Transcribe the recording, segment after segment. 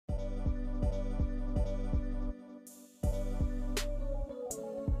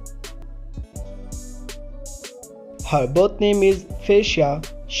Her birth name is Feisha.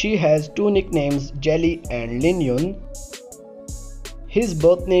 She has two nicknames, Jelly and Lin Yun. His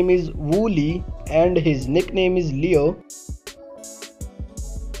birth name is Wu Li and his nickname is Leo.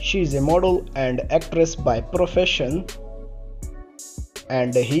 She is a model and actress by profession.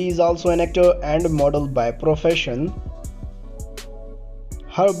 And he is also an actor and model by profession.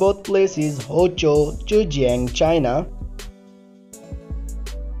 Her birthplace is Hochou, Zhejiang, China.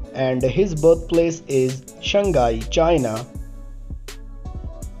 And his birthplace is Shanghai, China.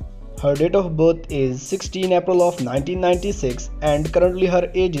 Her date of birth is 16 April of 1996 and currently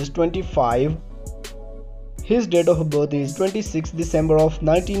her age is 25. His date of birth is 26 December of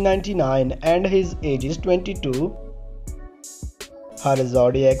 1999 and his age is 22. Her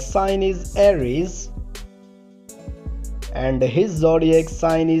zodiac sign is Aries and his zodiac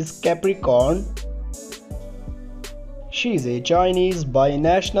sign is Capricorn. She is a Chinese by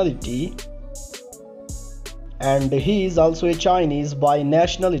nationality and he is also a Chinese by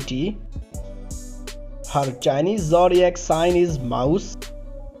nationality. Her Chinese zodiac sign is Mouse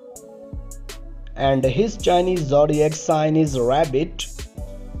and his Chinese zodiac sign is Rabbit.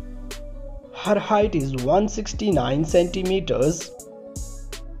 Her height is 169 centimeters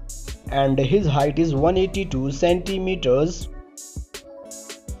and his height is 182 centimeters.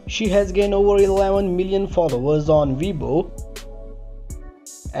 She has gained over 11 million followers on Weibo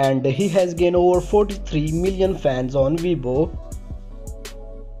and he has gained over 43 million fans on Weibo.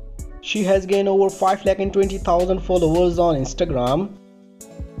 She has gained over 5,20,000 followers on Instagram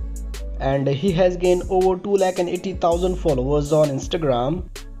and he has gained over 2,80,000 followers on Instagram.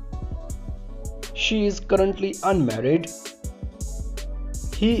 She is currently unmarried.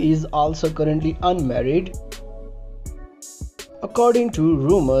 He is also currently unmarried. According to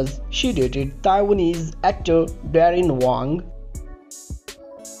rumors, she dated Taiwanese actor Darren Wang.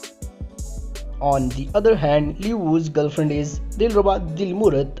 On the other hand, Liu Wu's girlfriend is Dilruba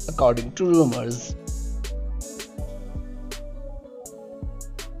Dilmurat according to rumors.